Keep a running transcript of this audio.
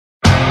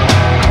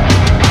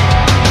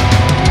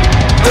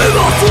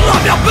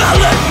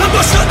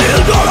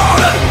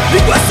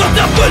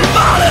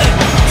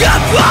Che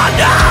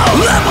fanno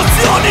le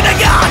emozioni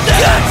negate,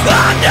 che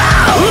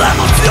fanno le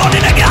emozioni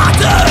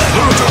negate.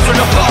 Bruciano sul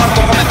mio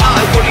corpo come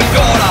alcol in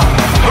gola,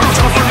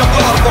 bruciano sul mio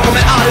corpo come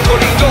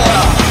alcol in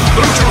gola,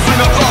 bruciano sul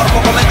mio corpo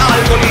come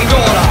alcol in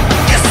gola,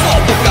 che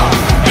soffoca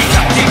i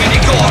cattivi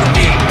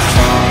ricordi.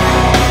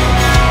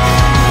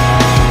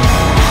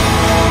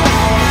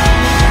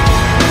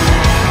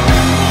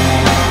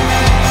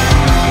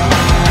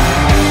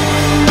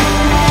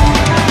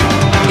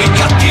 I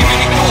cattivi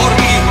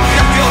ricordi mi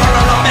affiorano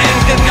alla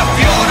mente, mi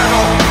affiorano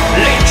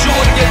le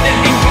gioie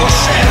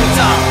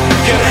dell'incoscienza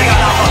che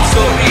regalava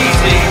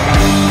sorrisi,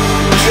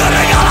 che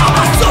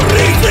regalava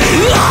sorrisi.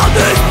 La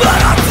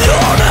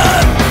disperazione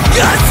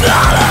che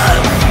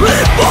sale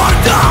mi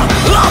porta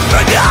a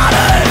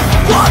pregare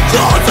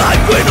qualcosa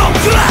in cui non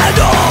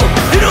credo,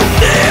 in un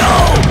Dio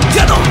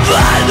che non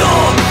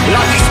vedo. la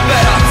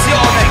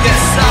disperazione che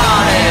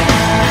sale.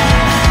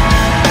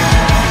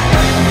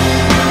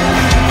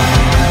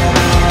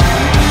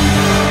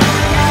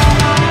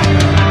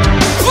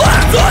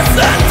 Perso e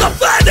senza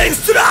fede in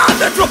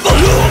strade troppo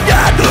lunghe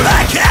e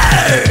dure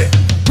che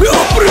mi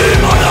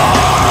opprimono.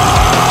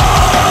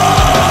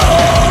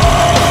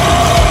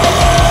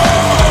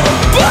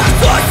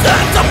 Perso e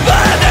senza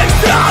fede in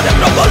strade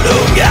troppo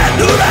lunghe e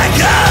dure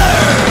che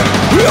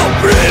mi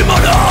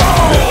opprimono.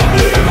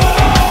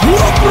 Mi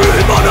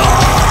opprimono.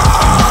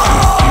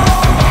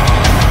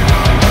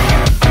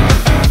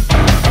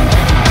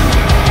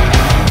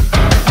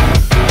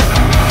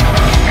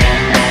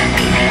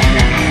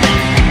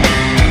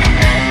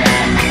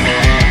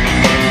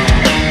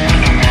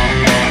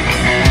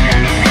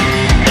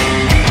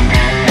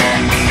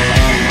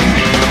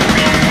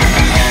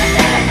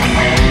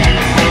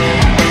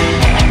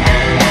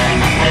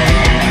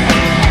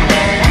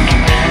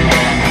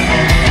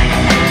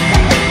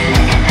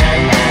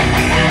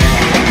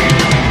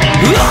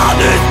 La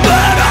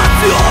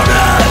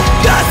disperazione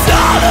che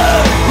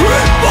sale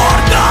mi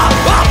porta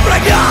a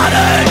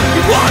pregare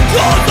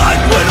qualcosa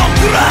in cui non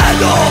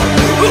credo,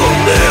 un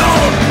Dio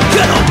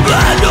che non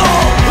vedo.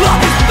 La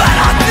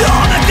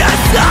disperazione che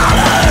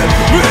sale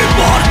mi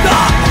porta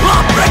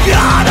a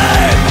pregare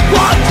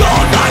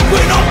qualcosa in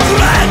cui non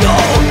credo,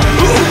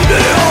 un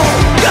Dio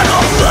che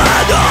non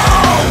vedo.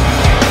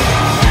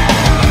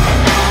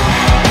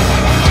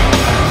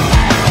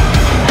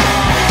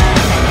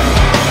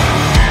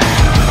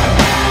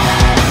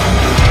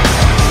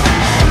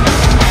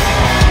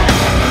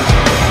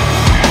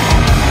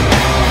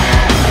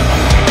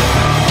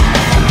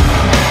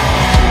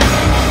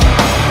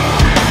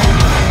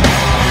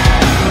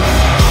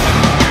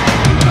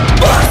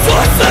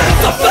 Perso e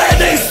senza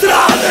fede in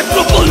strade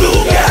troppo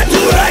lunghe e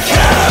dure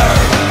che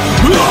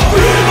mi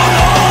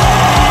opprimono.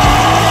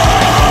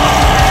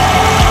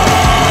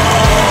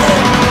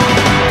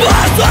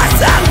 Perso e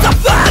senza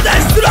fede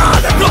in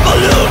strade troppo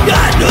lunghe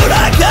e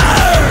dure che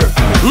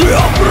mi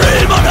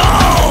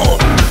opprimono.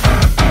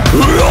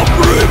 Mi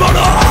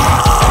opprimono.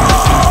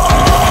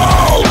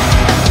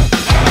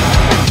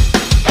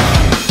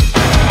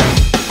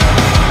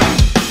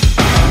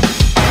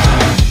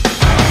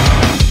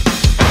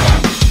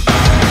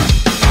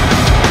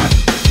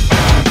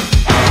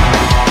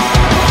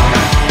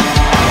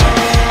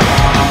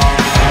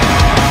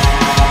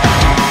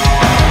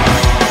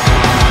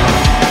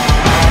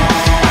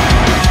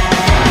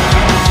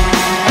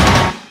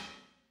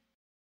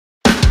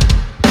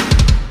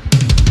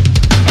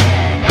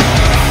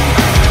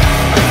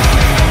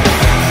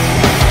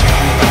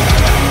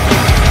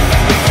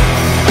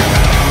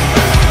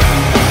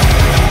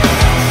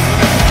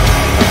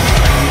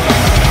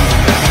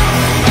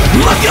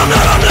 Ma che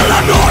andrà nella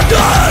notte,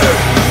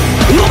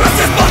 l'ombra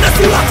si espande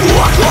sulla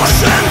tua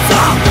coscienza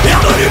e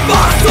ad ogni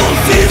passo un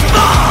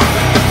sisma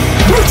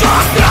brucia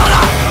la strada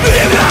di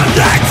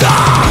grandezza.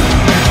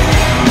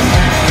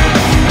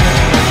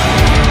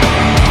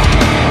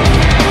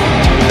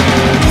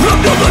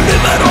 Proprio del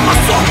libero ma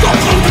sotto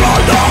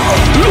controllo,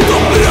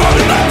 l'utopia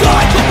libertà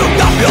è come un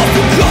cambio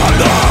sul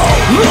collo.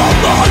 Oh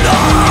mondo,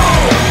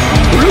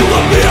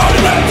 l'utopia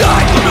libertà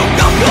è come un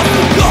cambio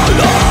sul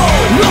collo.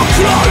 Non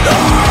crollo.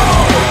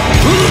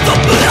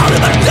 L'utopia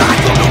libertà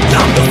è come un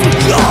cambio sul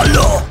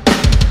collo.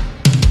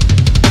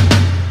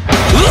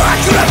 E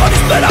crevo di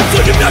speranza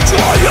e di mia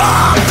gioia,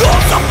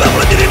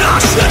 consapevole di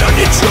rinascere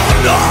ogni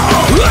giorno.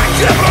 E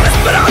crevo le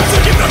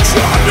speranze di mio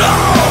giorno,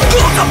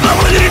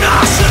 consapevole di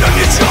rinascere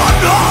ogni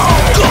giorno.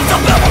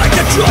 Consapevole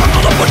che giorno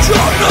dopo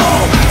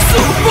giorno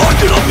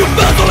supportino più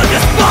peso le mie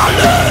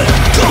spalle.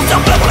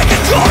 Consapevole che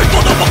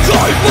colpo dopo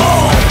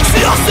colpo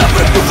sia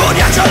sempre più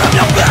coriacea la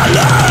mia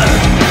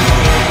pelle.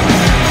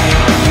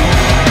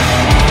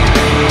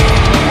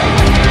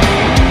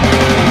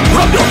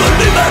 Proprio del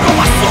libero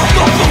ma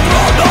sotto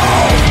controllo,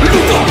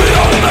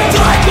 l'utopia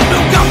libertà è come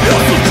un cambio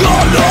sul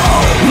collo.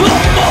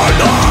 Non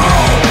mondo,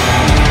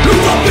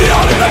 l'utopia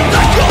libertà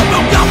è come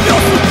un cambio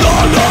sul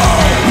collo.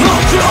 Non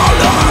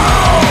crollo,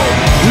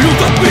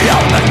 l'utopia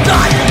libertà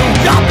è come un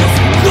cambio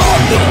sul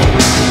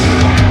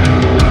collo.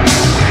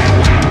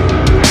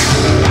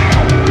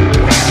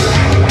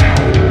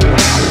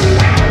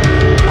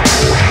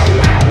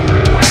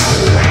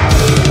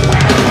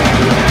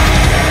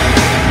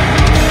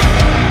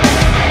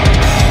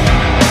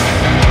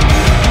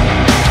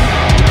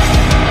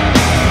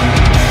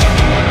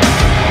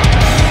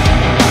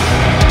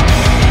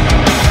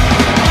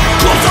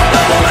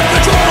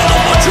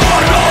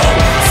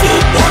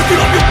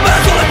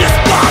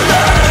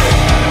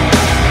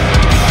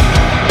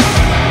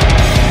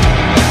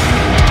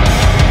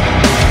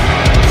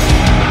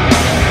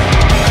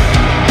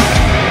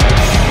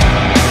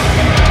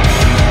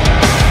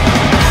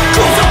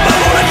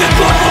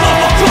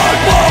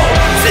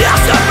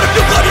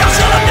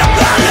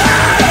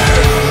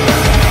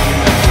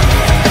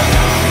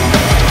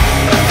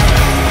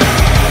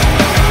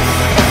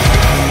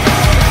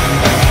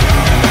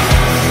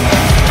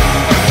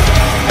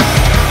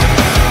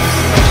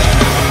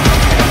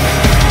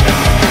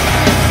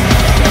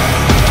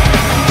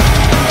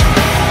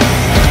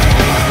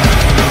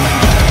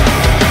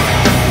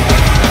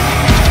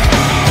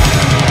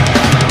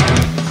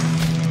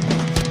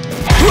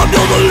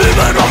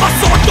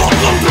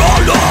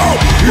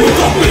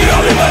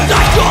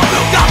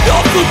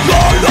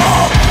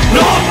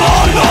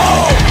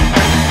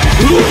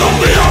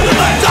 L'utopia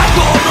libertà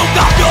con un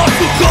cambio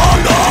sul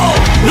collo,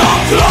 non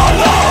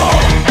crollo.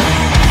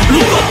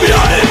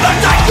 L'utopia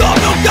libertà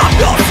con un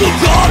cambio sul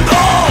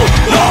collo,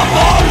 non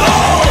mollo.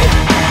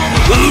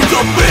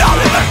 L'utopia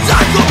libertà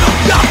con un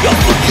cambio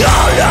sul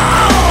collo.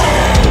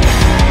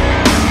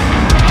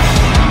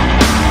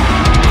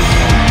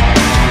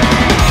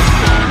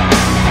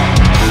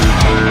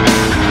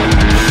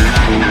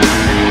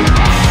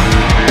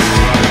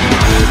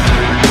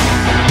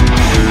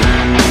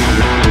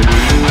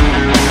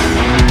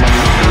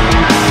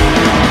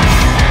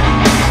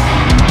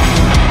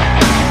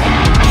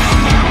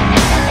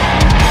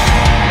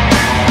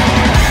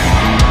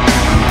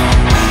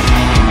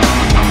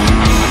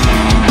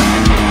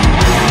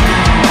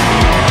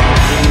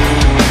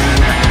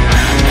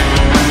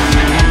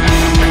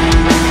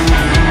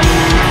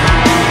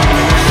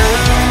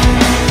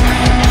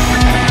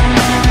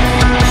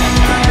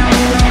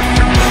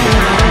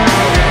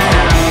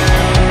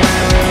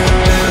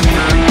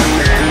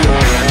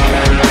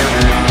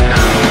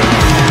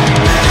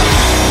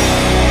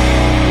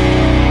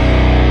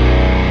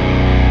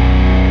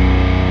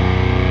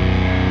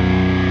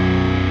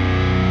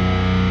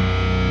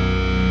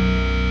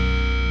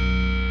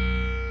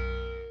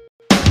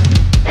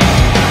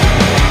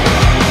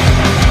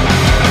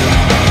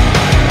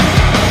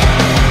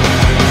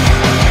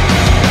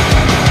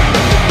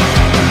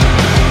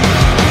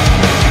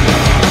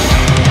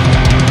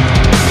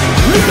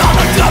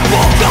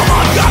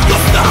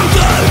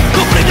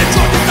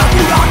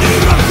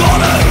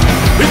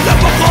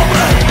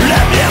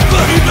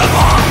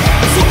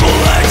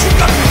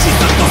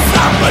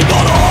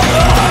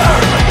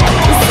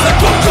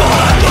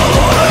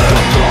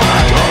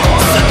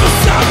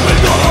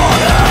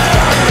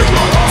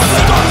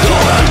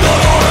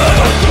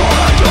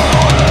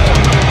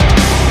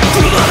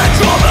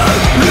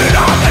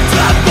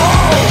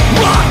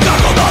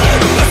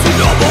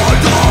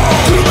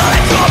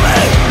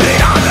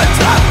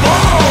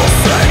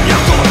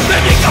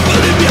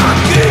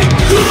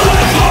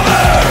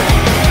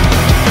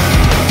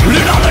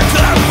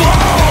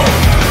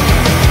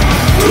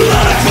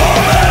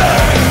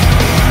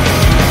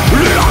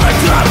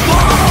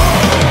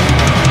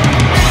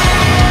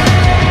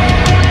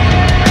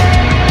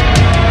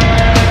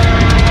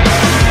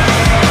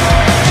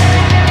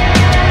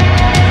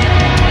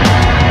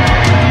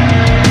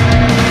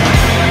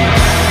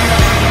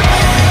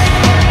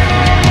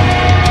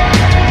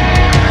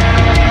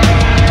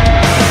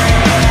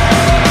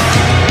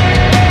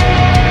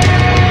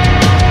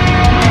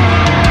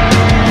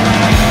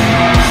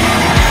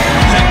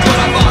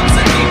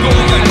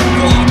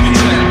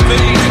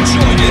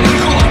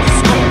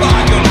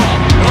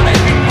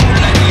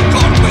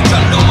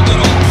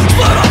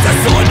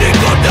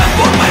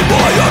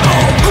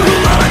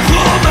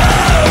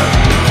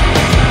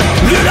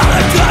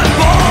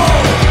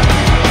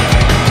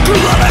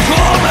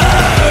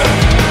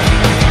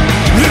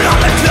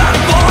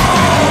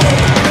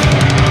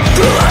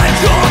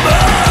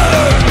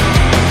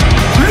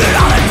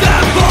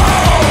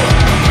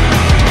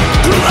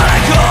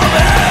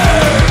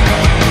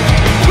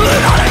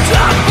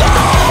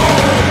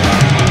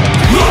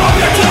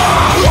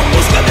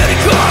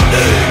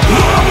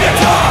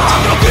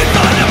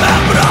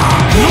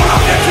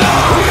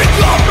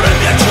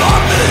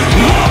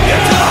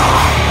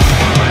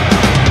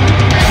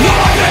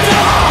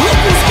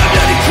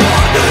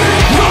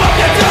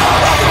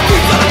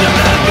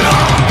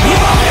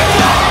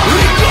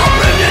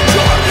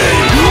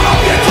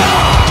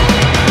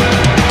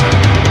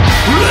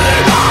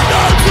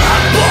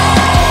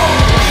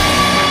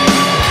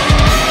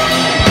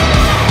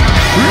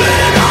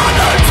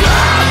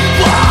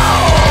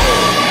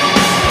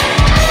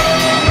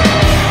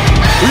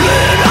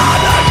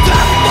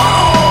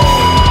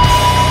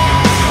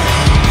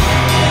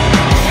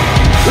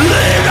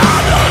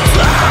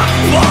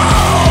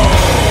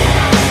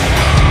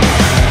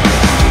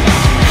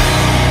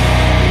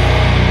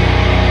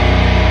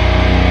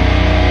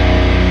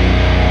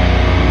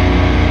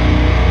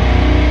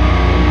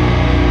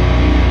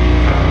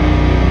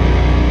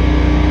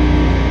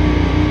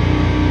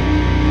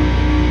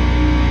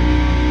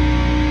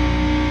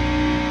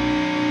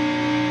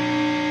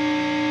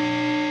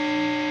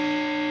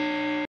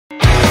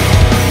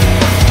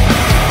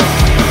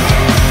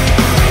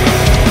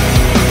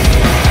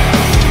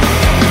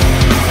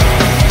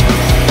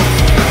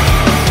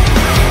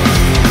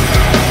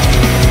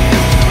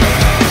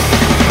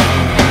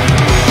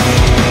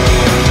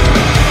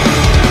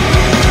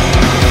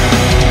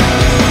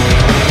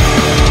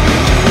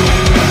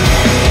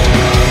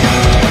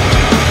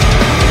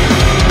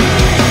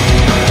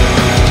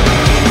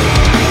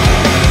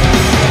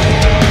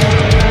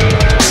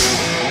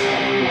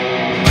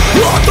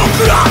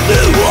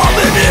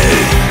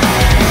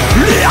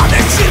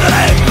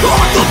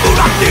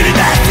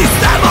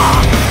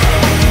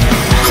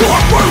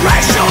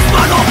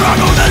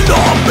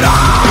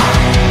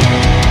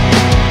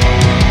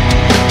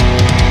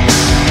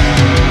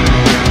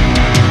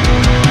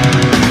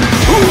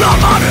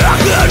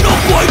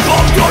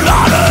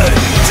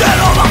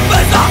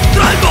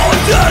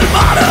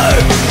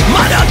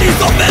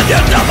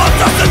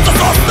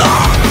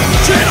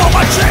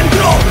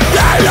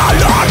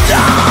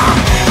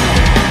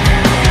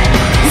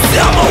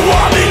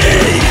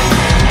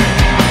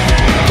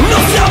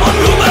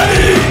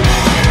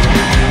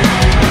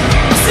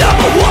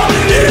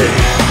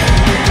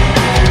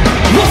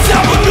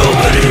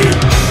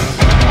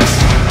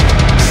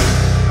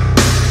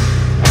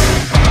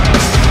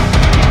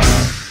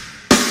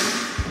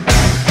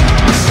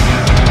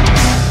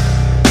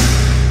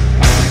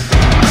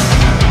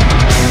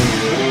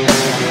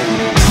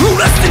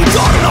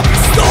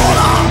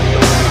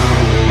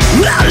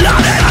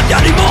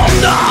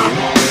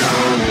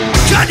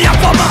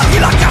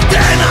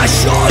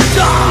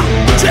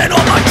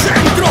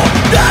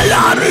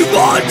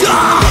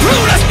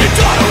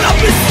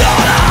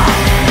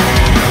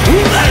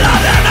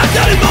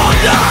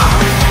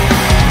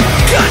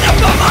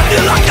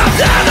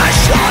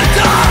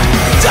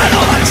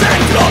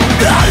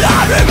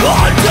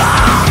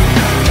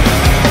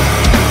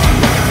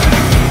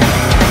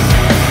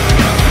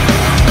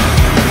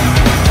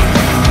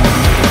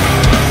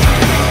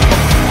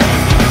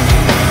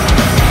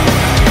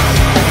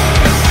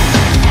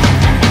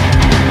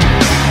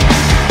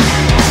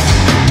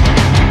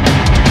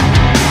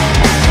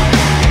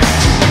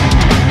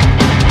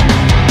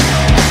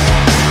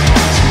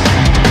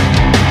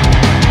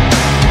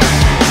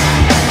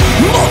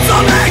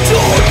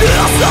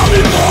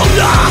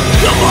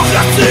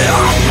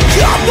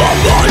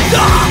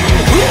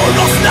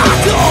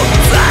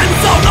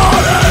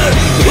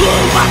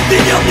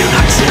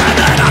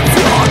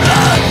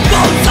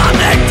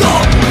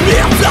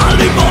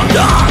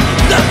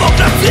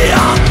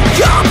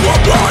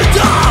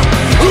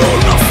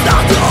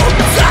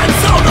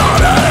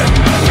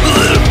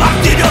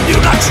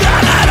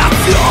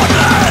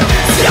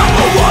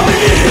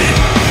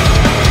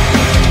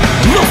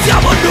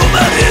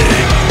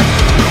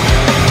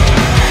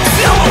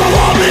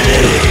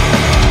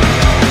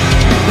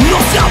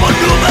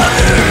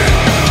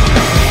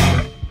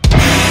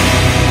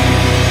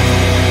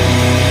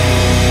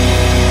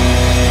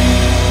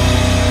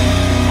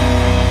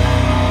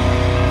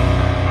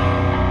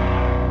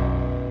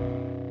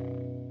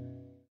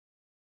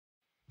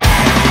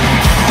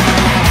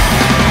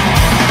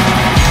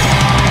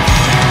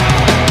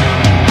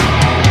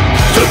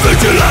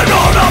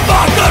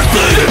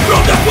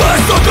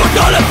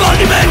 totale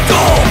fallimento.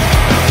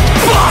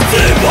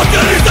 Fatti,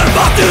 poteri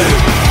riservati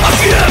a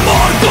chi è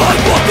morto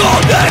e vuoto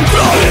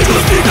dentro.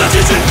 Ingiustizia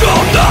ci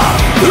circonda,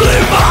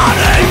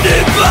 rimane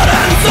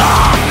indifferenza.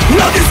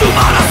 Una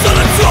disumana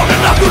selezione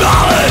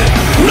naturale,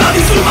 una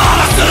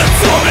disumana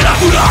selezione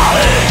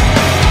naturale.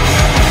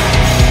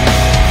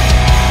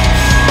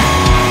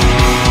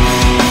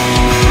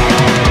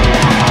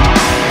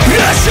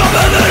 Riesci a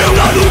vedere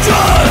una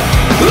luce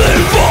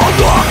in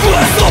fondo a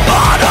questo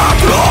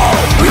baratro?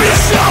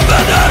 Riesci a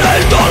vedere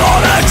il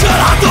dolore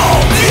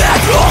gelato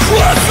dietro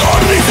quel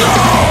sorriso?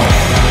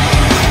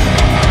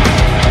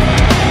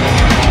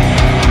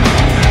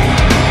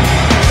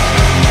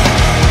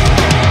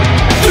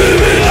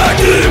 Divina ed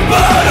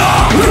impera,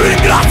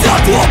 ringrazia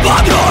il tuo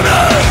padrone.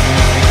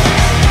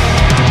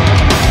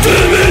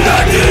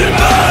 Divina ed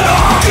impera,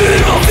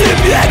 chi non si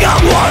piega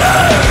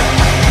muore.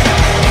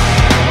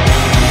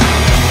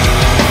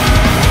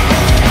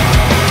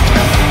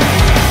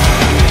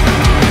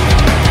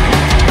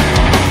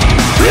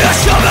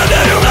 Riesci a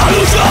vedere una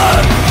luce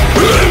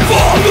in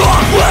fondo a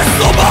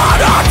questo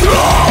baratro?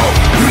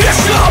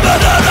 Riesci a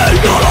vedere il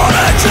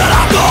dolore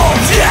gelato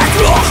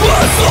dietro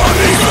quel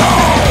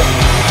sorriso?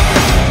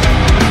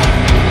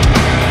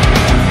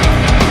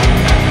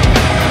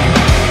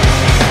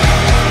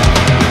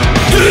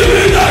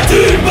 Divina ed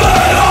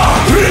impera,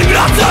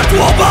 ringrazia il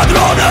tuo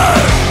padrone.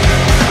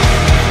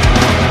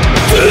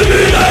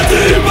 Divina ed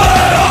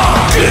impera,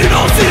 chi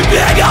non si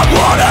piega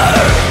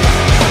muore.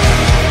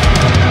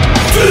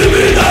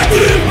 Divina ed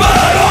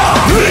impera,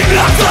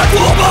 ringrazia il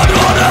tuo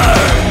padrone.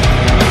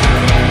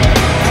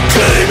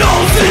 Chi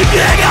non si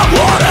piega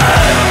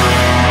muore.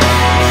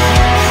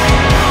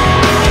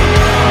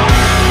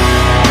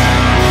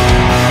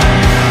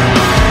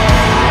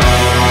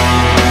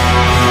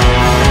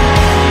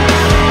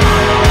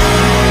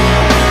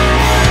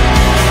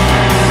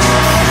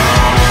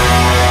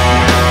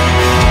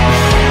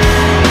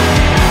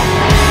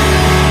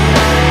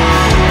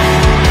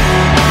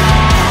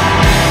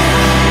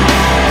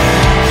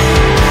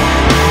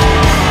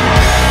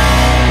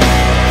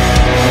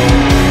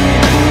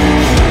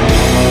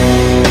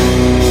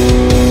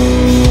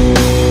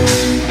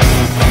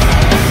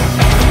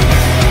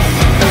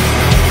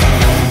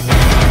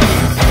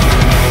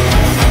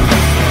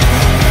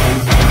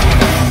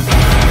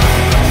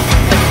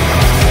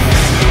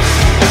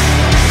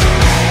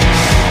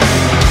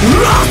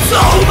 Razza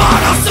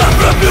umana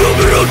sempre più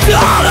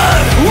brutale,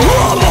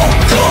 uomo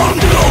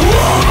contro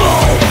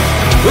uomo.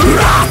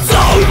 Razza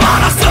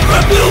umana sempre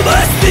più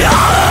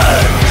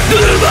bestiale,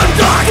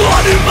 diventato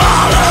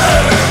animale.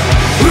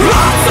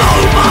 Razza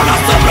umana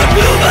sempre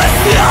più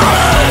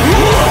bestiale,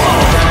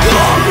 uomo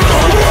contro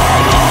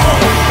uomo.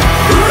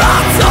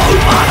 Razza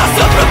umana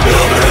sempre più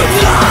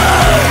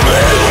brutale,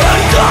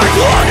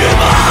 diventato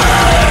animale.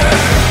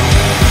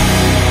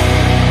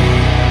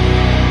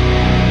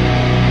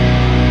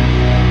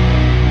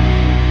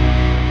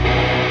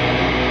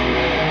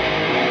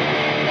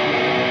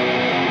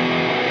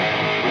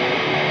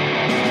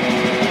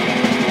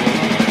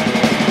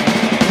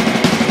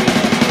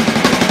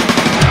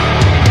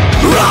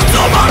 Razza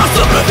umana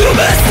sempre più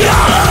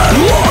bestiale,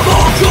 uomo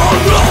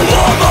contro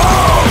uomo.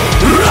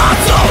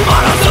 Razza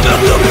umana sempre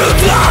più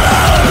brutale,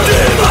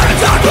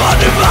 diventato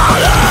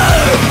animale.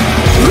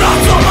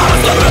 Razza umana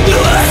sempre più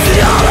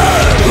bestiale,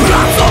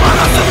 razza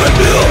umana sempre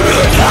più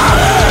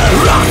brutale.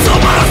 Razza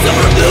umana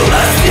sempre più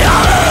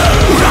bestiale,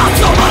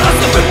 razza umana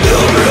sempre più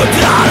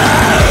brutale.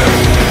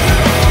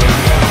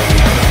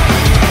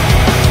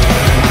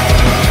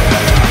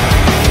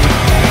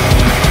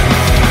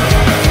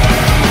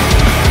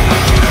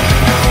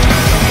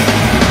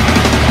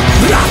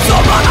 Razza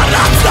umana,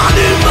 razza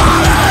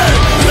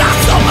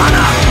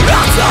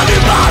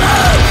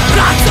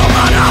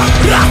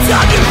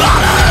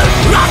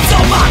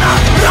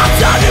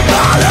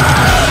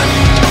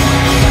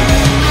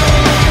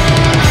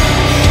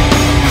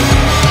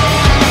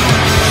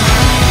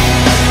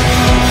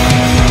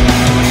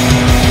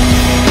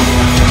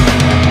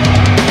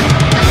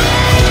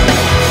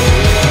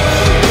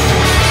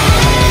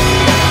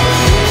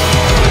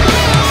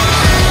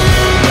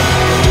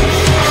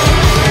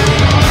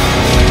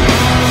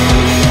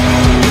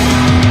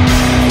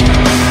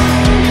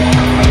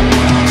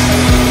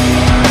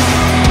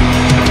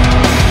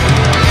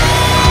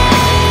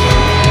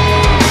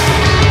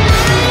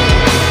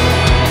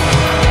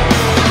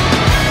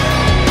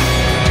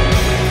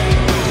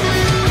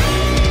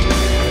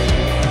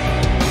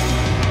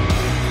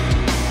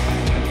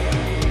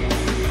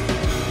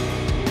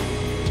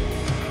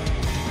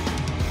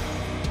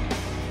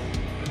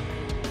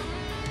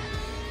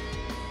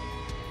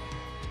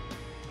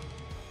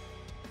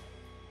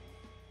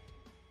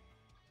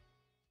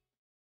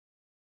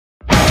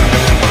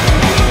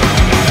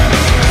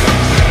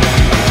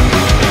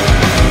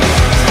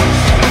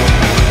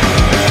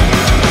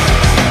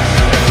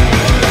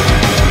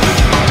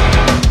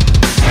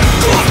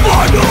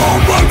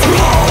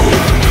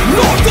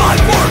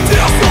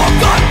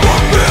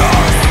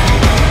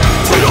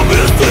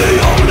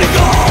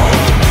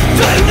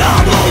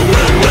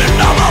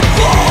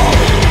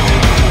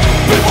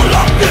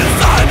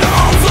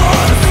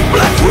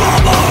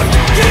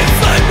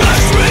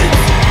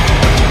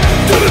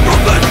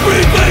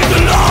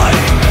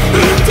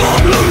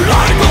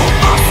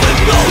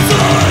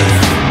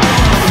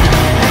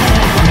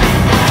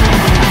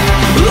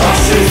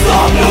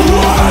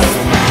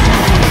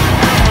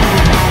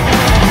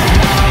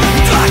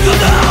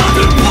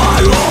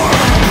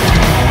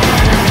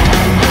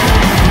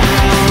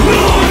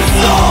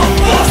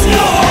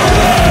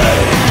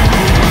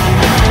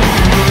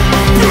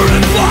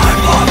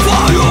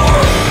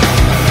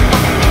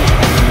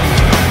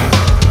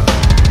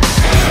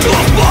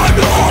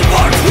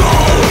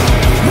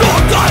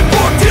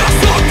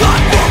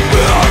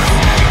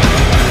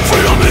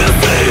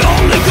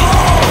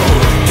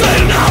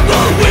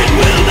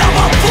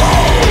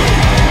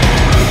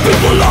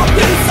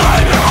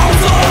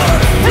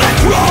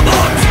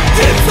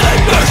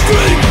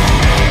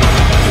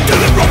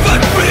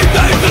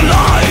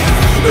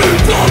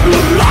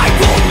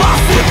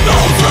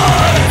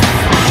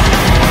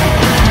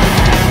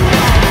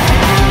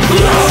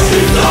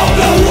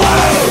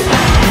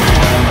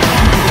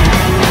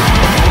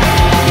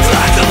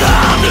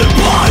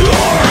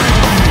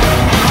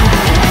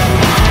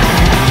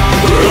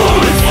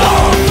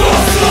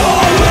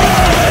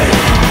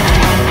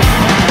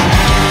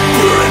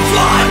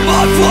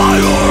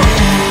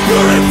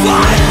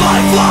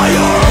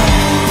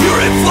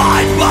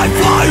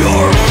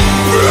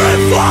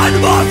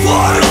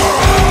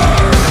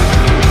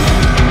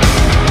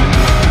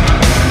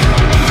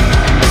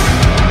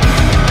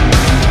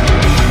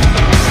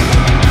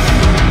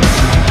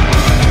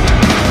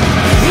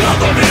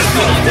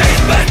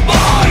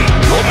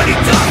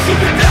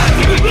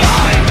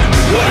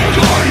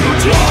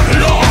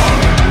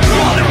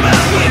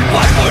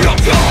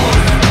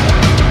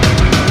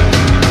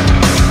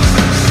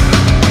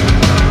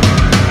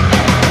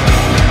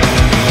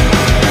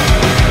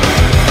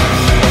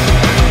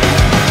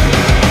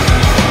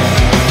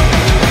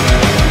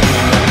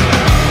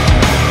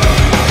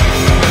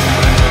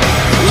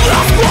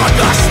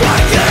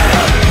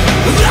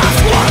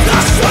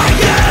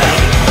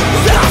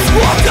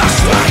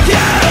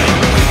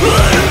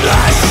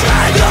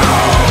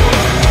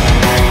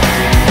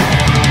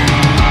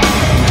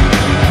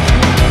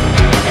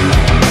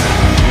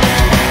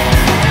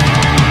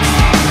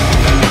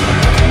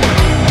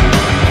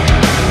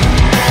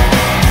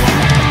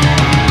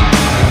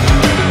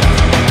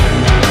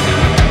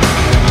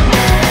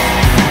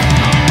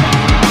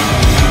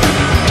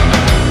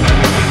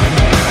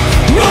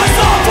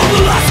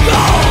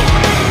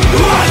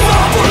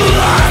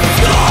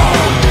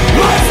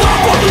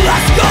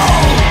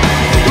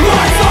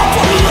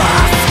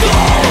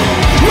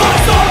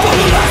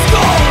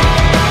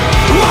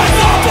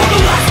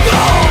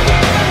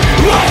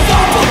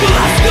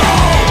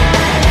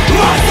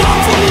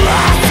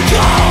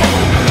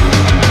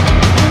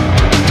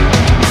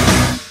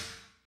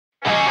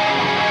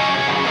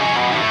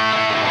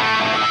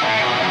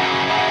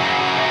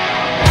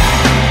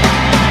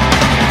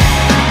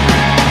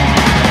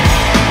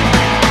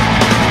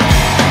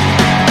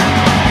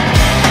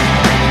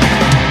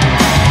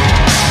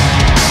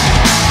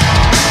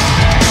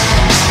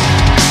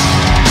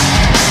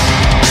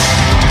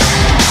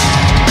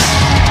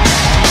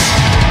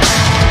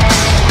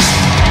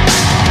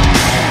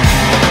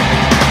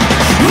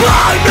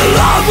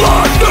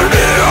 9/11, the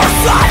near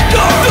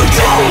center, the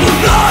golden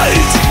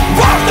age,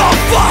 burn the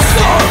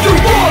faster. The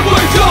world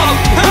wake up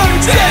and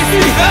change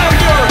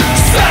behavior.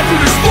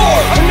 Century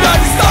sport and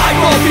that is time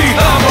of the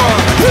hammer.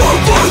 War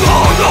for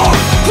honor,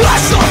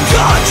 clash of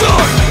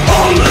culture.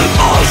 All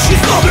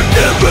emotions of a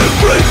different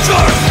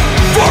creatures.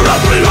 For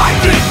every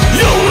lightning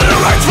you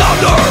will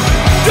encounter.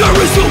 There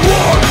is a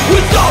war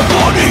without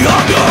any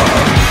hunger.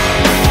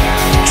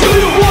 Do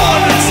you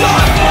want a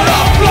time for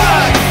a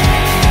flag?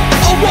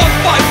 I won't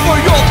fight for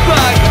your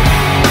flag.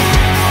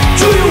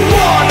 Do you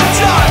want a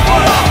time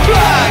for a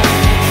flag?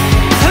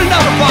 I'll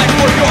never fight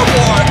for your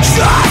war.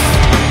 Just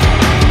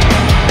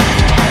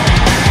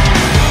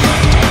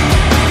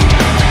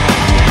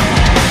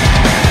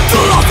the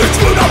last is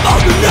true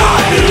about the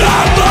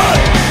 9/11.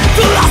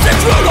 The last is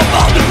true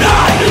about the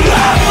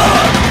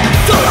 9/11.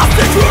 The last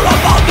is true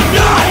about the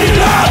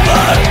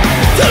 9/11.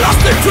 The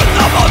last is true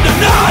about the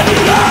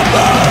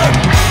 9/11.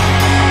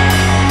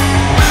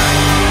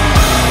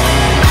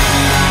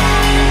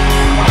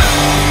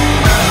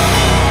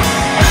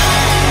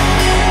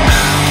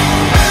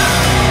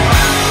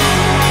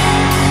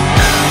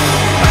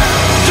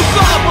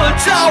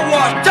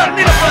 Tower,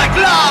 turning up like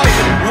loud.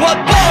 What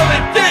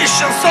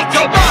politicians talk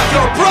about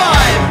your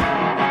pride?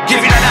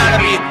 Giving an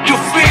enemy, you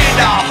feed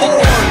a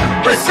horde.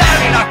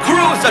 Presenting a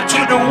cruiser to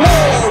the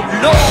world,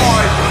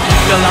 Lord.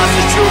 The last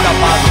is true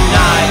about the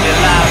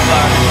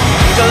 9/11.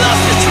 The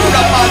last is true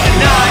about the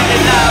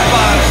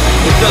 9/11.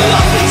 The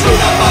last is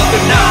true about the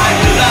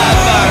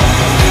 9/11.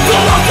 The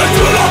last is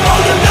true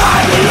about the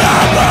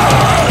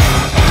 9/11.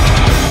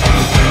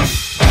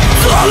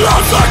 The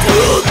last is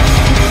true.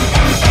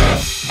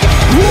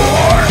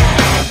 War.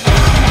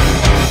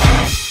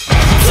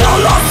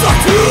 Tell us the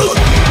truth.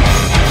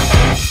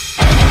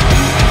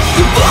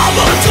 The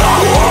Babel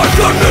Tower,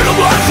 turning a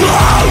black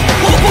cloud.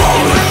 Of all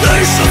the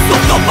nations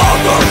of the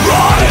mountain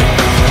ride.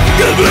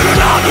 Giving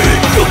an enemy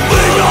to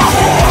feed a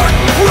horde.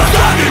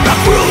 Presenting a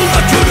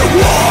cruiser to the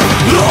war,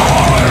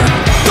 Lord.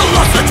 The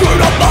last is true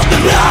about the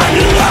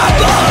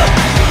 9/11.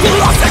 The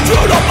last is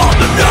true about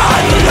the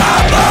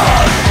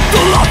 9/11.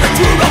 The last is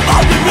true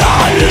about the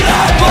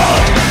 9/11.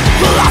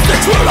 The last is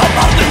true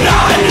about the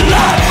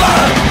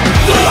 9/11.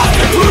 The last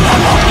is true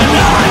about the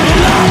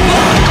 9/11.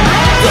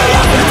 The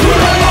last is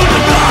true about the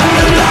 9/11.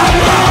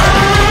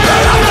 The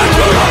last is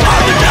true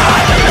about the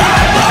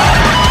 9/11.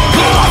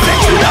 The last is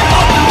true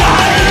about the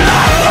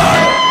 9/11.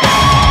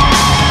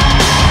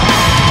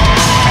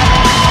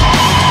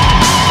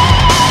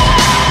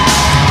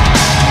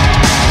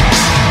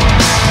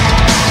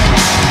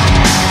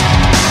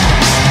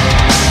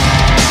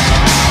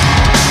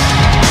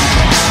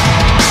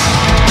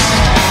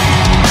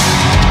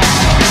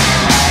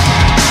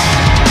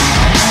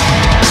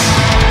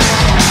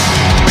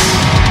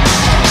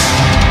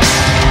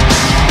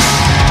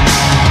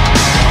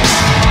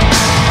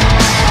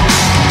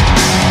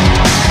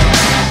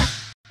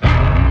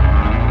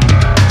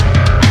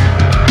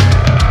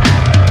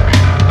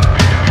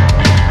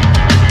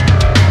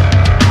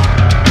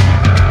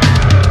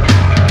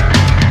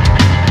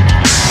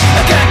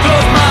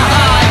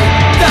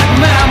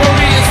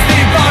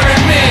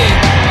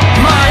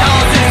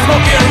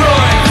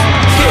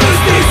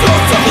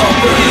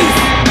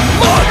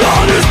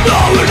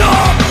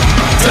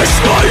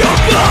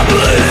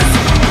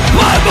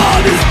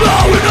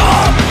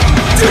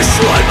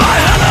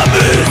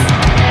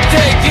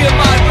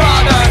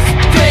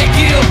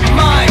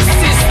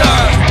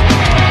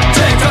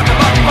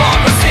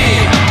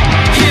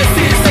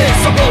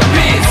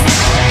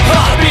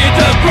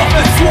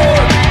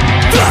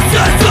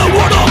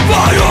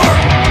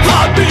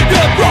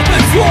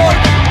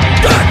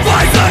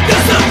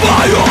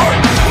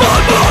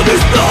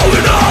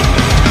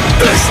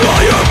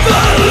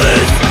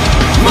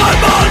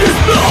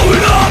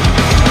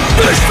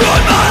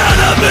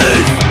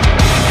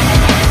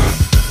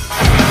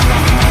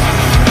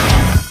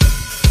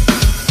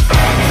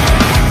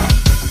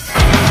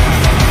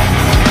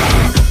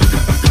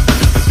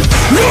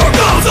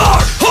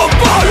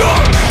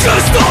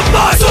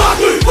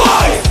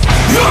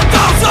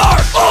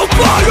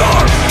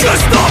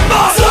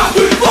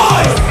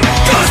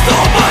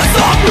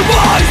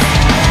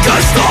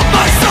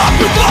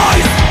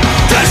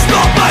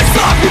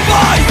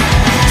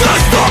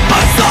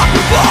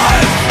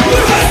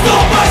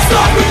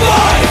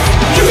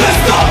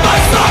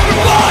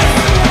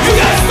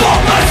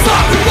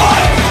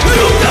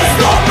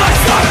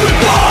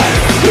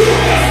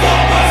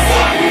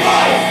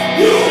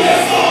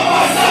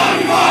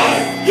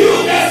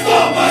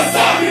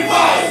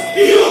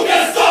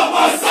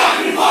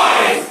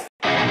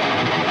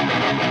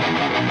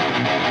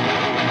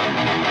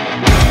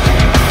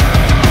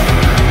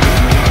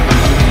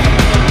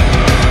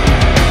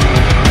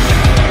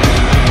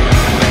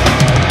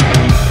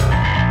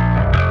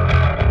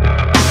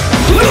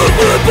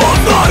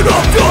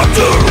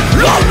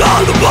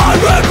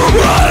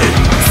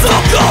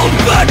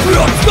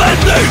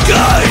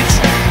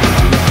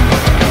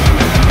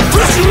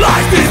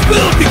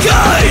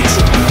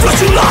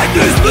 Flashing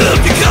lightnings build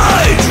the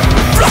cage.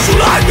 Flashing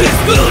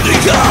lightnings build the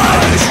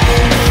cage.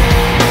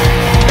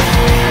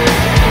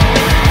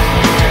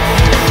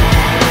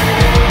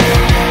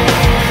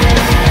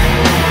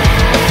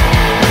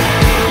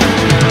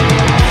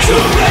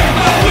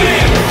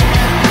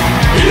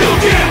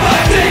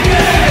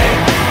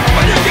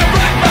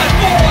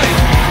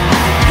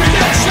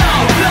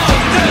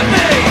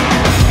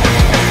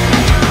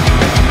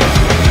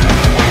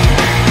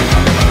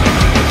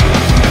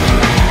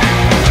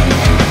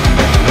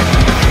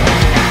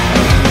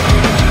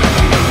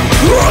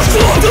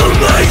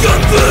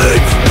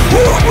 feet.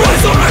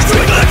 Rise on a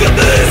string like a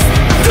mist.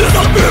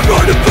 Disappear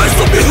from the face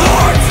of the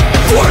heart.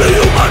 For the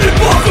human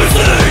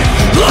hypocrisy.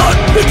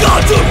 And it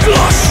got to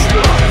clash.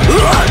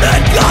 And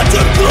it got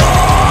to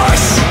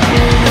clash.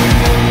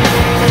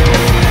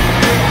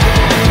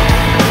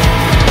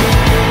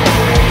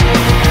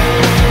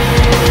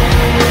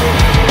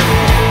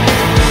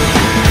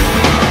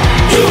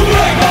 You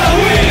break my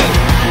will.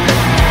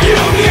 You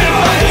hear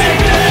my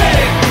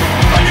dignity.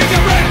 And you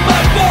can break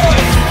my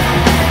voice.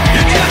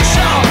 You can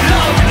shout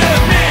louder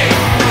than me.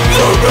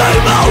 You break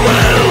my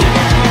will.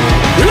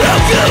 You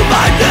kill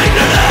my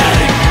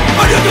dignity.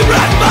 And you can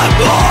break my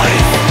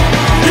voice.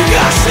 You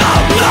can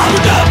shout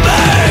louder than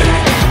me.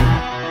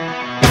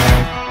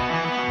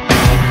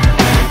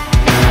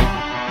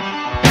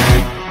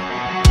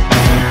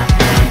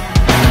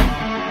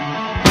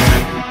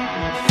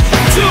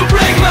 To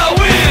break my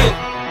will.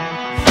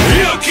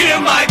 You kill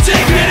my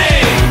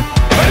dignity.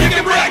 And you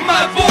can break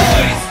my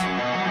voice.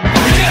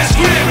 You can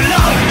scream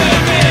louder than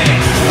me.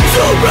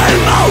 To break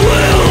my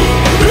will.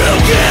 You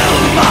kill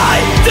my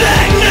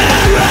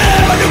dignity.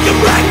 And you can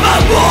break my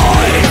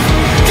voice.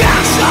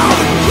 Can't shout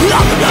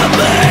louder than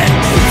me.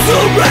 To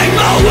break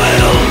my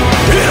will.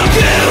 You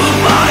kill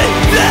my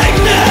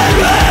dignity.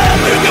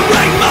 And you can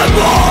break my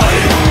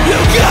voice. You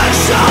can't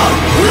shout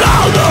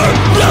louder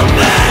than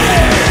me.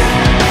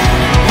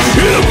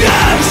 You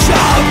can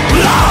shout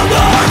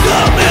louder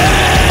than me.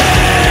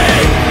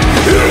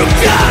 You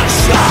can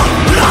shout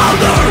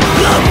louder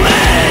than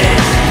me.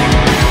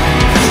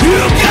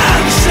 You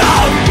can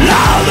shout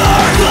louder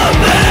than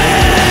me.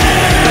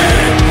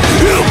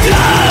 You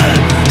can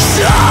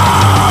shout.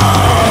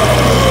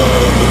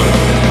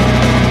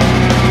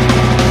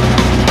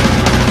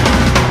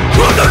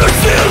 Under the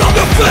seal of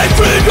the fake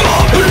freedom,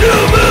 a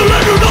new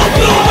millennium not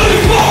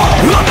blowing for.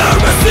 Under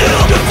the seal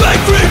of the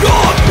fake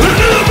freedom, a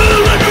new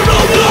millennium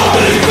not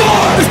blowing for.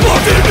 It's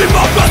sparking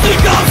democracy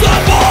guns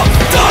and bombs.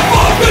 Time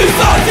for peace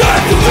has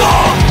yet to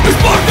come. It's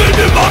sparking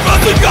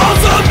democracy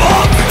guns and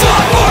bombs.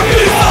 Time for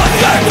peace has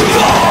yet to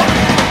come.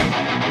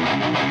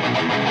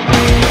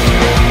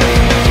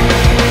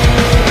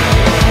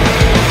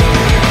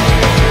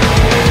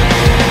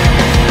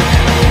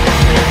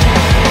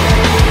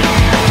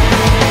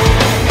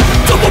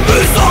 Time for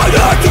peace has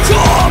yet to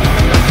come.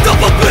 Time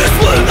for peace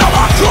will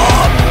never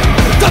come.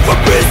 Time for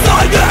peace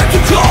has yet to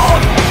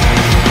come.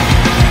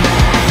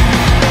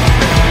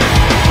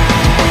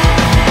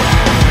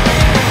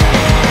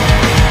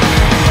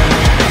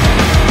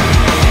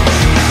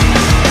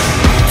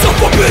 Time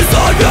for peace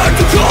has yet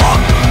to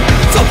come.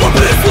 Time for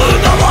peace will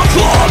never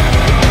come.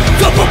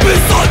 Time for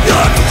peace has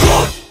yet to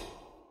come.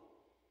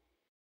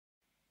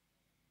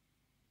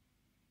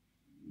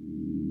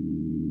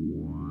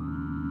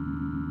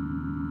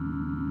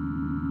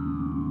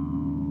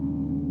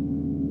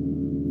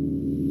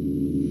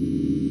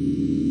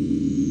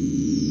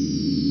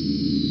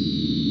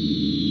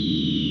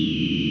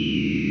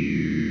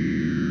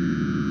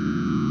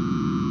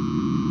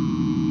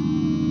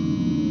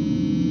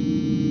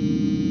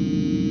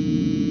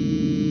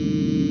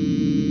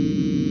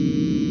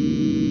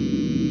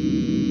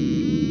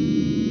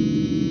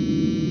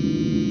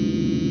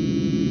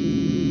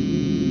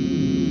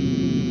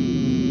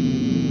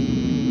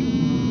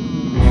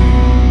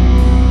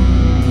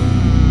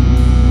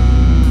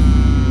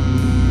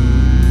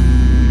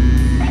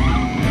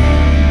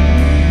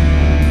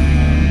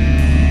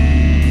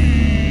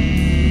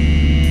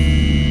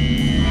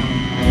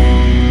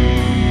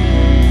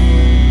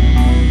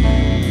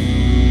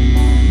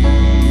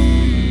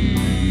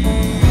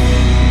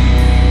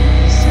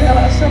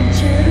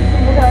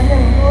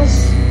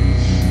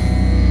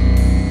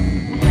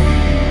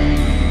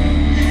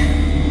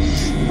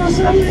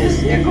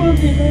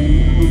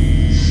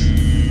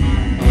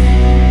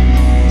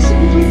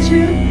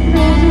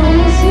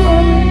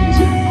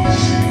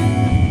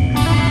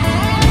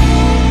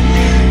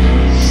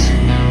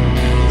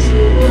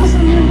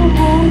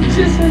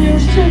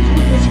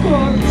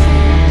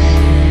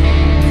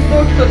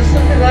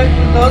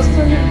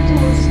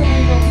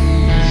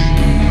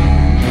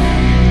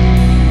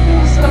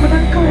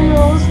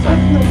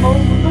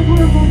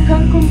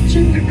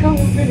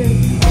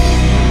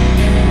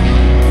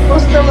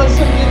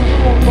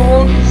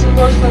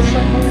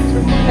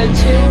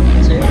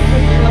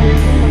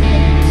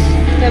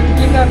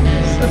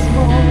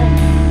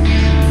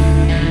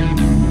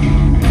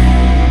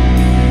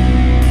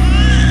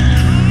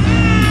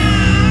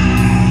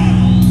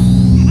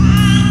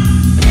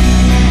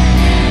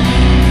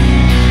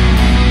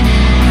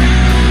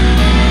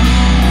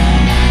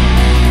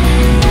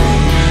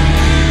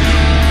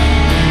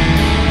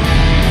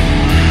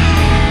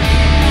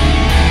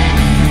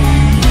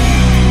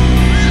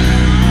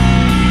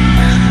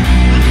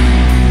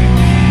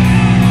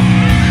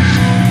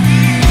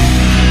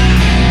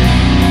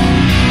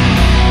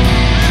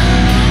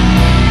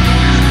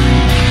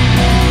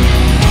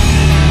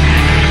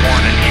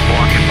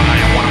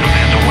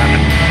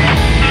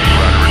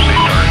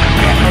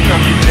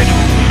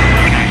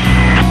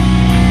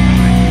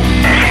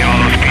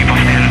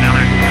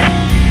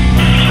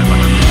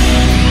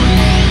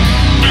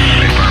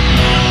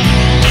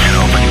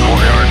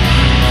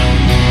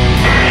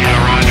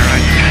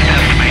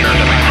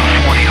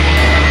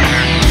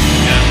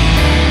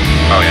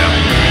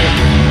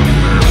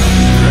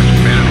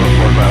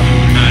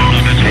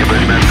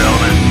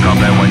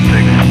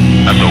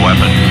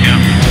 weapon, yeah.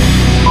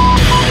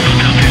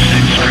 Hotel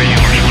 26, Crazy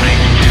Horse 18.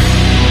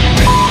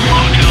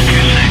 Hotel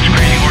 26,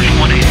 Crazy Horse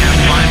 18 has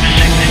 5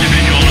 distinct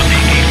individuals with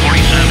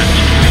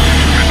AK-47s.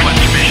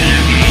 Request mission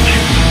engage.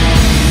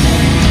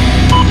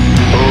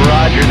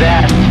 Roger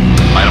that.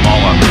 Light them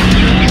all up.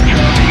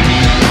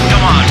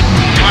 Come on,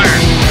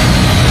 fire.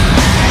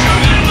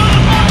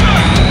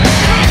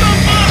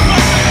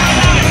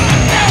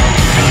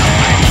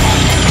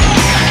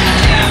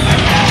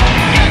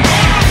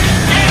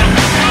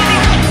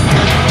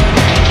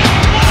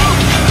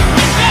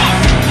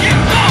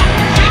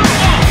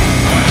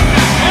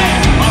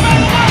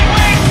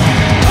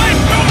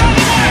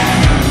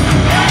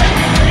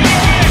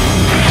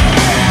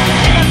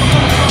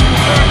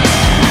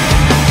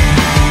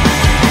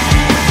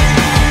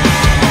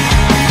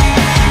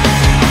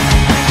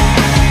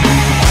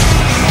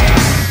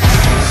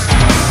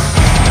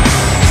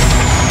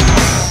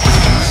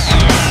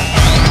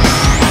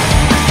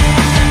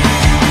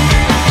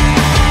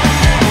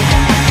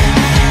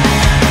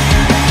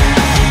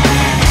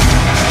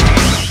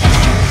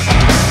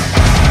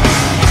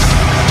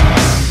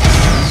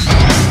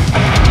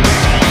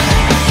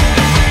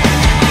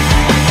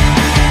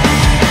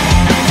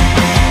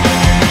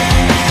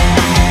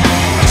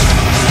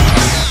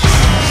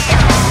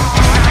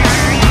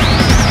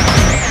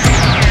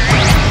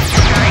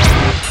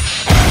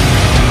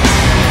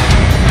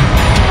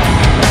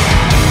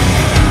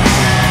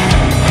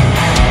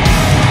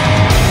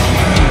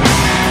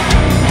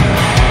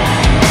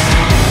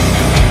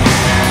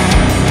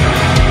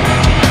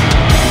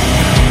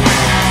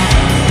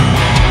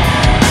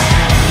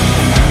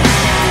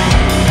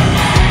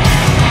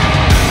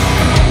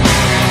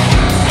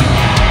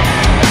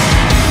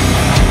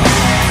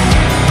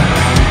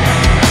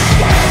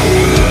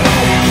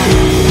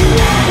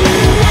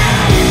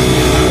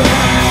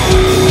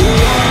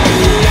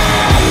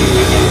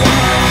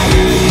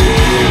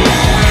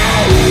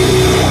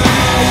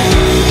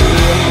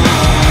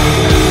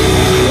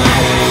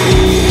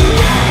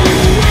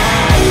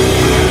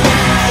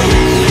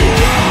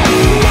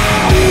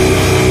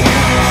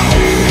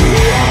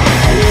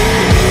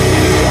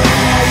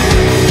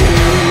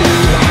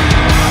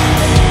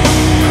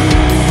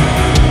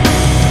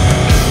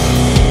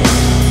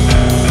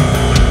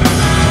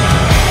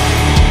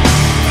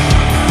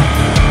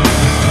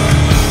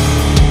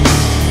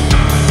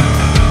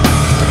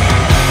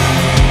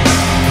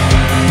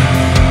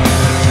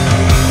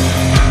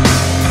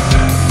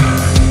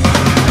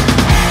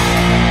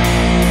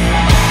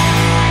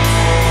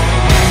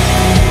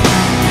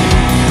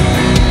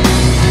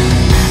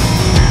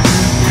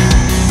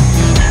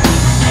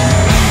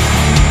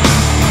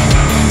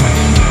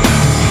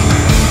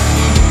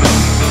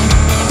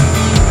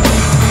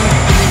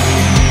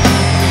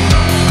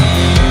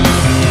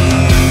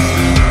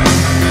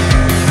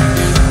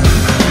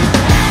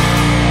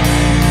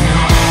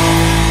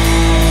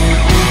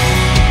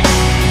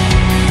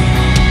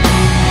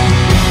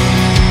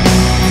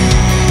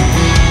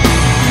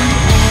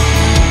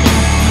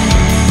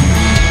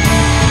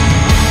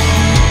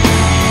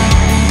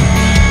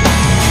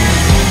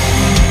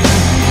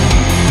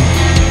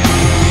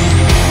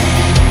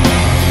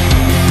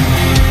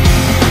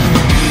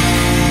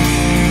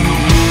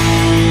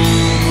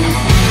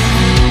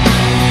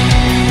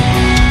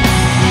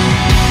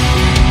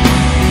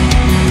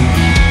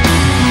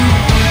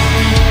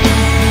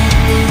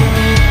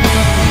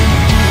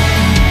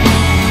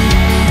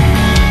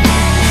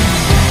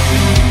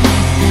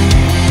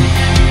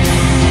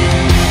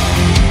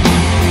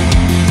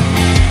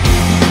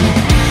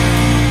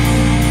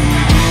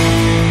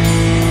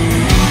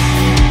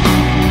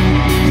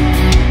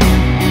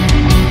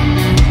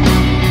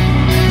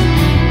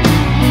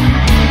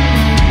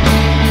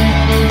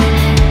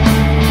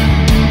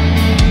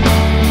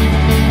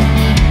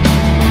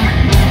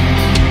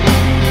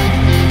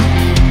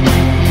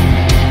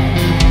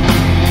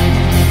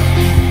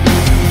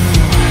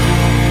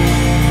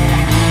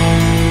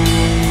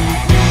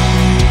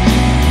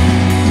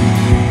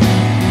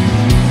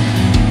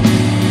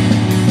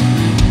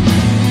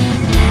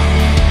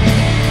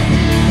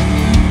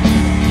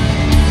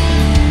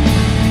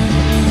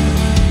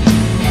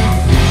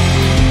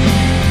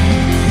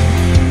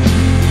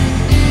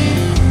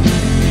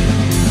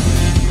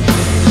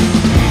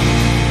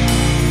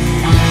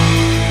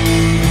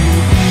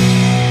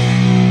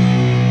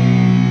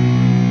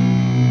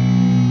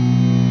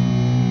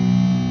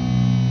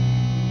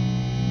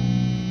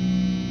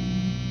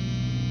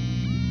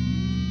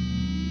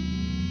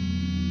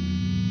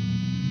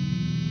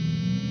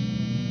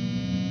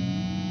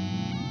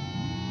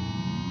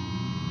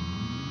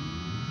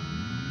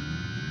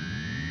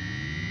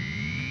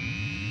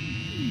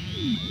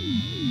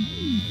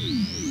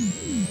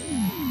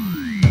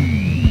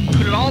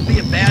 all be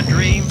a bad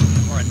dream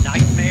or a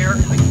nightmare?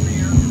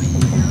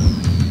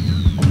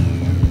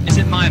 Is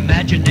it my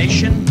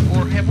imagination,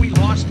 or have we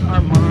lost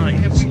our mind?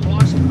 Have we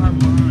lost our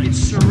mind?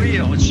 It's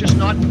surreal. It's just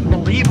not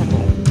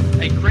believable.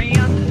 A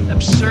grand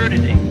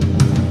absurdity.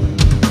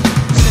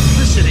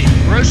 Simplicity,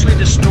 grossly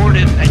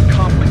distorted and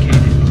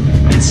complicated.